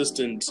saying. The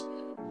assistant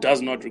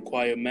does not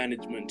require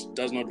management,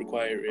 does not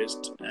require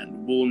rest,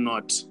 and will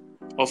not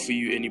offer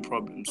you any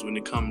problems when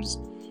it comes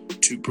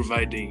to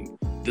providing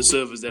the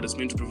service that it's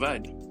meant to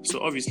provide.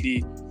 So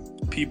obviously,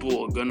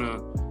 people are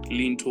gonna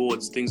lean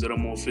towards things that are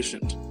more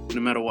efficient,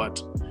 no matter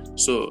what.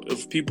 So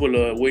if people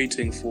are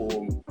waiting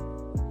for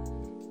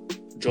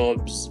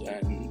jobs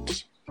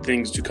and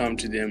things to come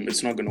to them,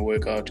 it's not going to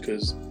work out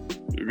because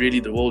really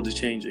the world is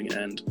changing,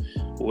 and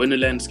we're in a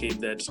landscape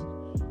that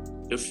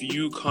if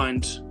you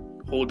can't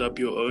hold up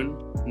your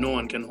own, no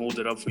one can hold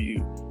it up for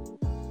you.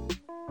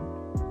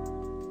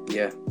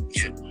 Yeah.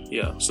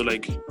 So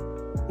like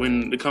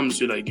when it comes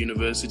to like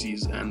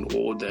universities and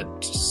all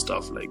that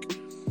stuff, like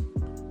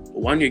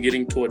one, you're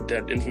getting taught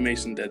that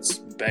information that's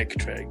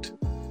backtracked.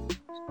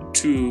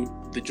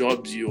 2, the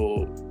jobs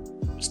you're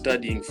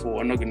studying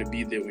for are not going to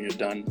be there when you're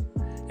done.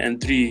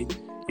 And 3,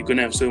 you're going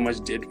to have so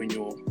much debt when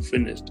you're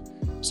finished.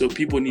 So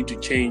people need to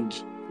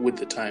change with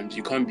the times.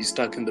 You can't be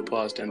stuck in the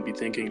past and be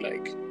thinking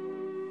like,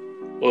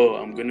 oh,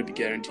 I'm going to be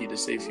guaranteed a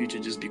safe future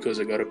just because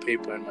I got a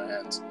paper in my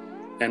hands.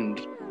 And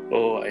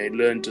or I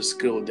learned a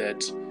skill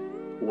that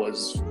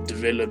was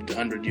developed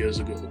 100 years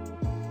ago.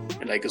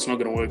 And like, it's not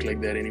going to work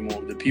like that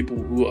anymore. The people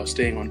who are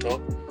staying on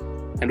top,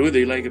 and whether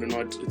you like it or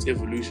not, it's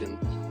evolution.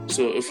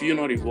 So if you're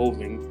not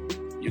evolving,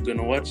 you're going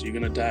to what? You're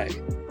going to die.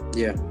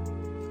 Yeah.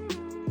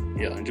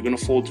 Yeah, and you're going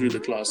to fall through the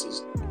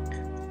classes.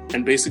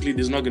 And basically,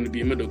 there's not going to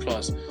be a middle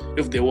class,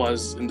 if there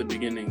was in the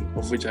beginning,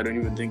 of which I don't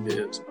even think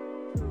there is.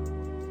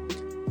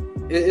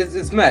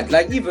 It's mad.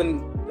 Like, even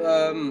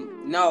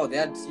now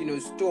that,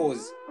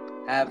 stores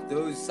have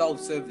those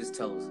self-service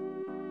tills.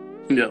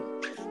 Yeah.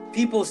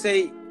 People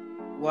say,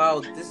 wow,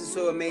 this is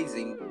so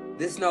amazing.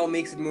 This now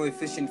makes it more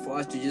efficient for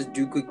us to just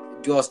do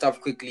our stuff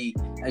quickly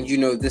and,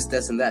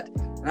 this, and that.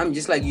 And I'm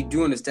just like, you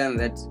do understand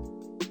that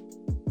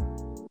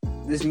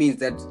this means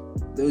that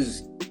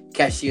those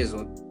cashiers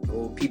or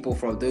people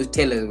from those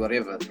tellers,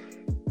 whatever,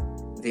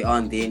 they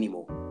aren't there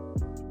anymore.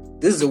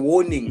 This is a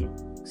warning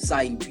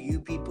sign to you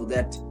people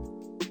that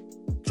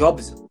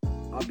jobs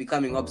are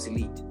becoming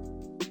obsolete.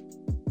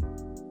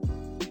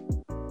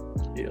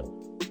 Yeah.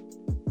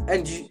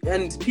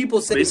 And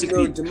people say,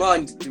 basically,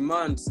 demand to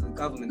the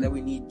government that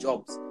we need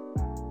jobs.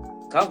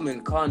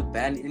 Government can't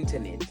ban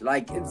internet.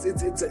 Like,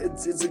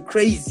 it's a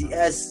crazy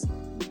ass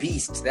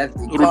beast that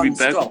they can't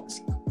stop.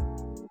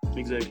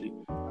 Exactly.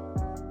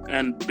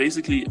 And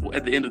basically,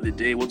 at the end of the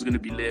day, what's going to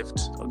be left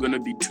are going to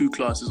be two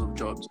classes of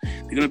jobs.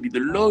 They're going to be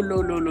the low,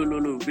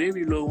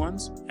 very low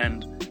ones,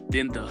 and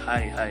then the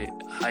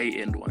high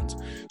end ones.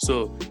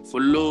 So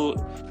for low,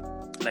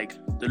 like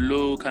the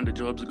low kind of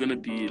jobs are going to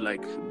be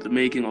like the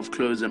making of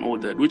clothes and all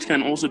that, which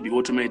can also be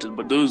automated.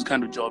 But those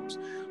kind of jobs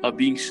are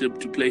being shipped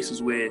to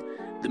places where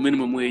the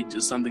minimum wage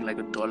is something like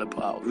 $1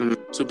 per hour. Mm-hmm.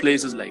 So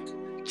places like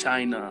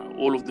China,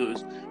 all of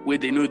those, where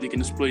they know they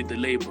can exploit the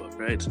labor,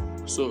 right?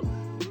 So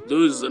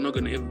those are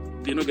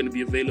they're not going to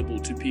be available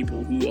to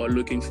people who are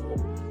looking for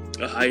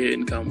a higher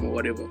income or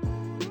whatever.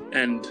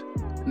 And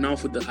now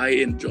for the high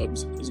end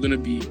jobs, it's going to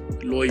be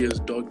lawyers,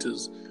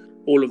 doctors,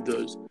 all of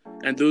those.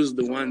 And those are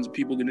the ones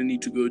people are going to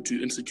need to go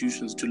to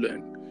institutions to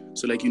learn.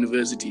 So like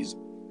universities.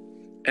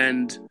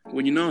 And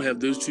when you now have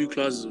those two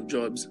classes of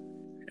jobs,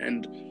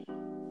 and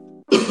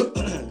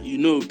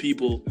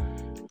people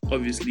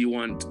obviously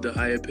want the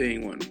higher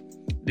paying one,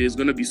 there's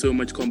going to be so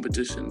much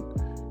competition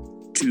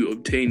to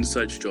obtain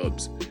such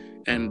jobs.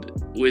 And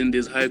when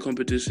there's higher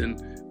competition,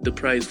 the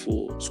price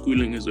for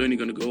schooling is only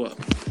going to go up.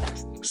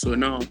 So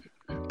now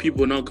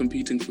people are now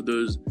competing for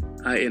those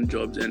high-end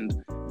jobs,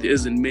 and there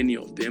isn't many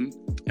of them.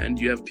 And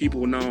you have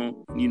people now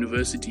in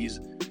universities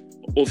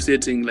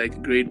offsetting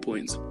like grade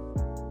points.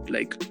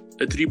 Like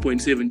a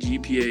 3.7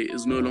 GPA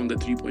is no longer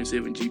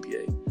 3.7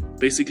 GPA.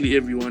 Basically,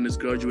 everyone is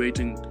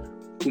graduating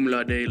cum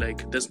laude.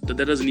 Like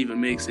that doesn't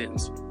even make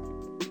sense.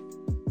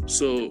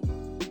 So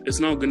it's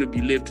now going to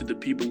be left to the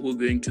people who are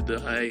going to the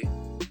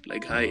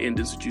high-end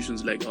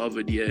institutions like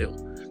Harvard, Yale.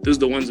 Those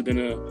are the ones that are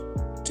going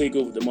to take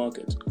over the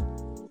market.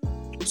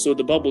 So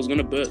the bubble is going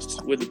to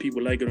burst, whether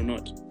people like it or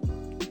not.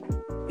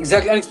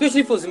 Exactly, and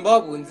especially for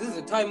Zimbabweans, this is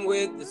a time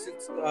where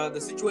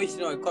the situation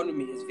in our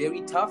economy is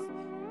very tough.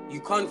 You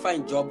can't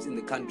find jobs in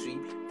the country.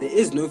 There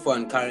is no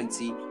foreign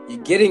currency. You're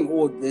getting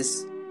all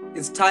this.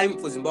 It's time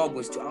for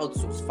Zimbabweans to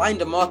outsource.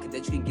 Find a market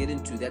that you can get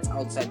into that's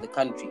outside the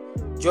country.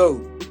 Joe,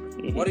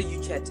 what are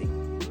you chatting?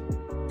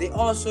 There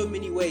are so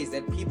many ways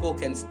that people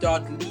can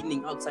start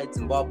leaning outside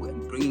Zimbabwe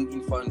and bringing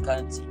in foreign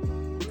currency.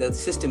 The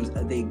systems,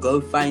 they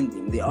go find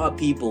them. There are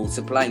people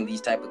supplying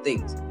these type of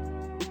things.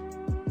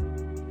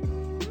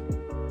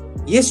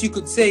 Yes, you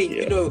could say,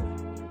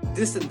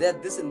 this and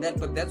that,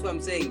 but that's what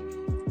I'm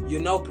saying.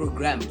 You're now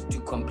programmed to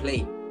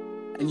complain.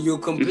 And you'll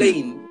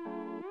complain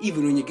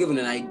even when you're given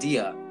an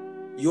idea.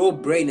 Your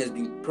brain has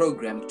been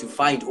programmed to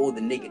find all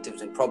the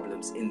negatives and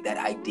problems in that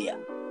idea.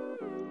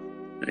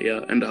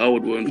 Yeah, and how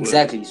it won't work.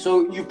 Exactly.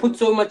 So you put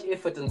so much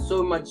effort and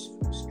so much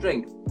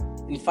strength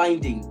in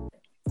finding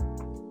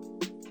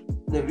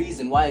the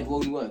reason why it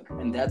won't work.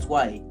 And that's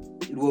why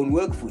it won't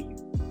work for you.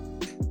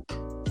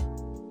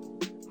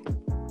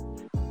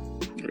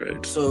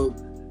 Right. So,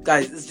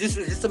 guys, it's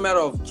just a matter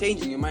of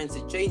changing your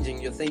mindset,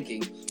 changing your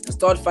thinking, and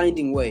start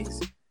finding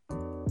ways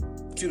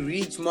to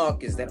reach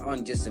markets that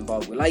aren't just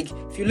Zimbabwe. Like,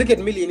 if you look at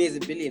millionaires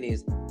and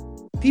billionaires,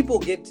 people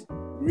get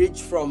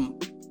rich from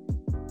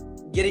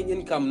getting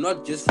income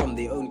not just from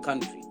their own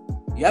country.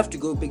 You have to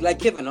go big. Like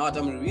Kevin Hart,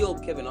 I'm a real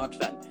Kevin Hart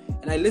fan.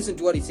 And I listen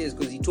to what he says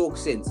because he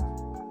talks sense.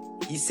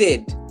 He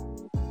said,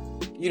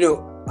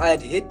 I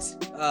had hit,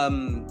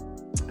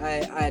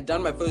 I had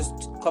done my first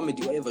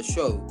comedy or ever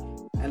show,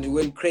 and it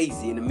went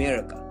crazy in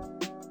America.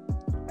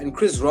 And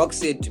Chris Rock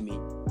said to me,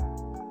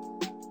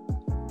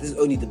 this is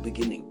only the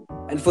beginning.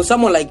 And for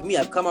someone like me,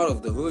 I've come out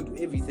of the hood,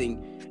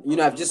 everything.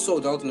 I've just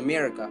sold out in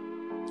America.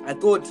 I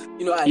thought,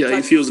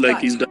 he feels like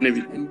he's done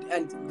everything.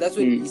 And that's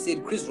what he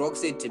said. Chris Rock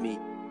said to me,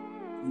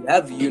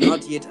 you're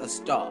not yet a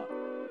star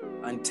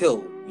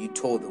until you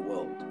tour the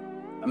world.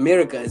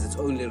 America is its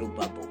own little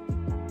bubble.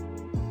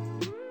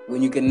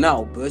 When you can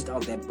now burst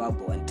out that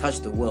bubble and touch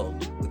the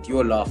world with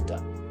your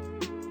laughter,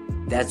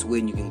 that's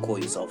when you can call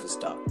yourself a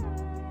star.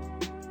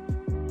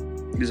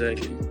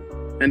 Exactly.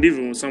 And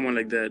even with someone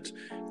like that,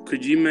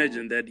 could you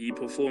imagine that he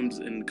performs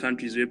in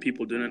countries where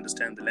people don't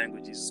understand the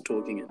language he's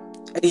talking in?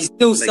 And he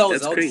still Like, sells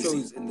that's out crazy.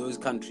 shows in those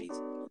countries.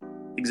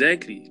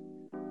 Exactly.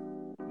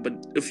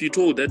 But if you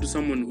told that to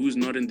someone who's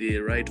not in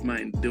their right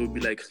mind, they would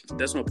be like,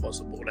 that's not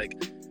possible. Like,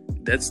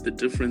 that's the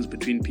difference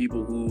between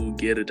people who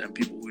get it and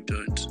people who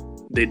don't.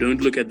 They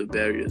don't look at the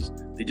barriers.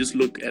 They just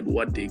look at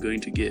what they're going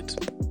to get.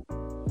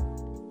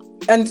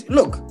 And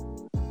look,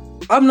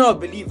 I'm not a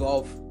believer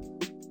of,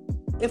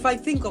 if I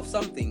think of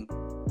something,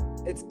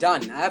 it's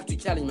done. I have to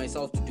challenge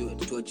myself to do it,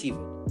 to achieve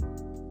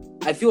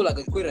it. I feel like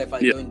a quitter if I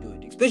don't do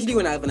it. Especially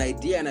when I have an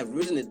idea and I've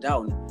written it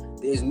down.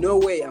 There's no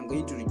way I'm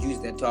going to reduce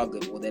that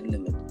target or that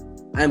limit.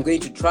 I'm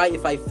going to try.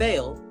 If I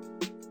fail,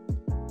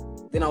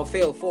 then I'll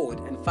fail forward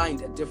and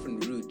find a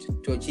different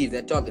route to achieve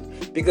that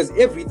target. Because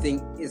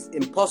everything is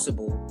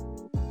impossible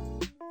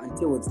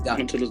until it's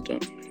done. Until it's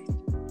done.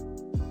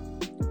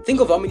 Think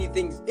of how many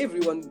things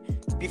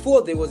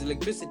before there was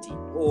electricity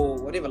or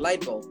whatever,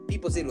 light bulb,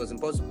 people said it was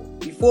impossible.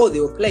 Before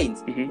there were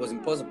planes, it was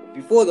impossible.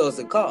 Before there was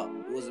a car,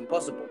 it was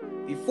impossible.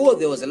 Before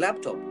there was a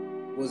laptop,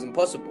 it was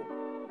impossible.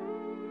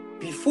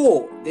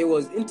 Before there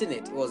was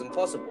internet, it was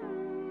impossible.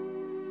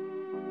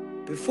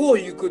 Before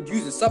you could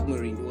use a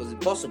submarine, it was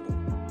impossible.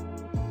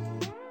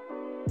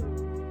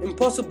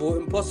 Impossible,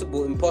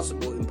 impossible,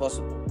 impossible,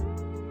 impossible.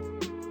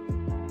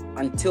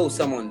 Until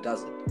someone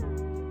does it.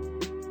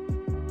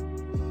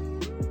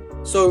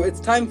 So it's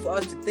time for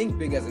us to think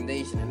big as a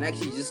nation and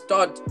actually just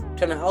start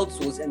trying to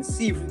outsource and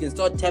see if we can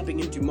start tapping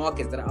into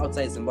markets that are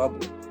outside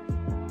Zimbabwe.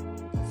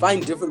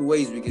 Find different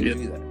ways we can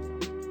do that.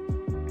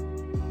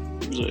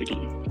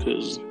 Exactly,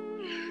 because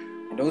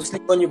don't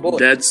sleep on your board.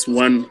 That's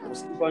one. Don't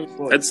sleep on your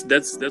board.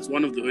 That's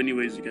one of the only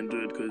ways you can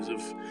do it. Because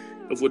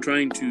if we're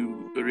trying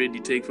to already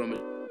take from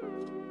it,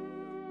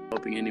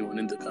 helping anyone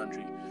in the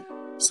country.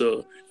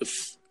 So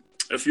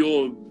if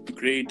your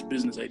great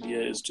business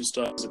idea is to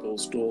start a physical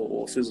store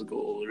or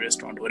physical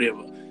restaurant,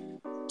 whatever,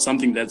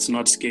 something that's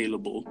not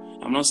scalable,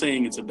 I'm not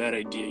saying it's a bad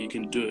idea. You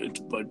can do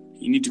it, but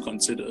you need to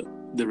consider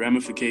the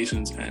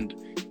ramifications and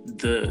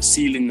the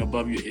ceiling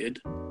above your head.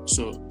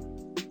 So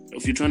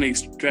if you're trying to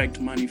extract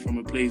money from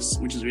a place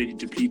which is already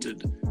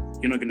depleted,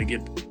 you're not going to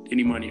get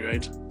any money,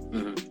 right?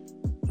 Mm-hmm.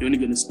 You're only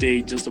going to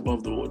stay just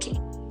above the water.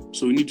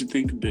 So we need to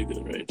think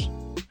bigger, right?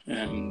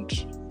 And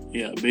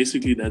yeah,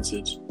 basically that's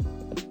it.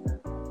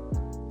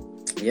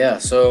 Yeah,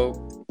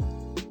 so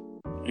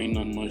ain't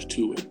not much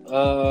to it.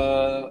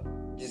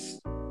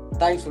 Just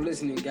thanks for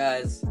listening,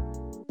 guys.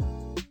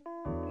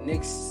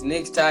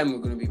 Next time we're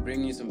gonna be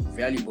bringing you some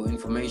valuable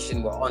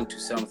information. We're on to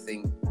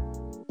something.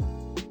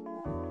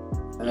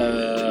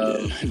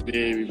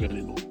 Very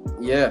valuable.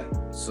 Yeah,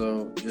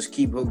 so just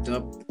keep hooked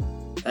up.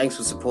 Thanks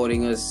for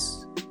supporting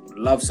us.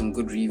 Love some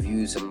good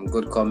reviews, some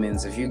good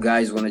comments. If you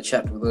guys want to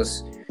chat with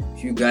us,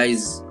 if you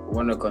guys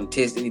want to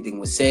contest anything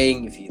we're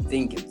saying, if you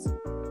think it's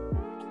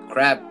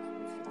crap,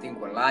 if you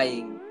think we're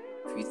lying,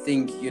 if you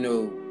think,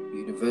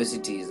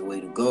 university is the way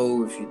to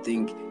go, if you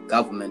think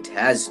government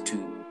has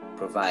to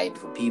provide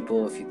for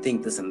people, if you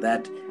think this and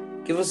that,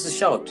 give us a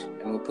shout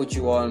and we'll put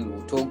you on,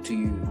 we'll talk to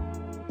you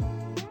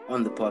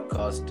on the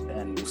podcast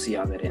and we'll see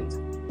how that ends.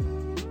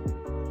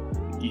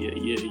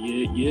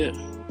 Yeah.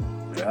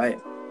 All right.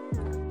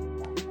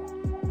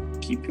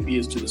 Keep your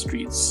ears to the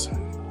streets.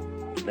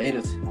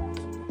 Later.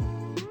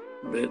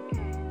 Bet.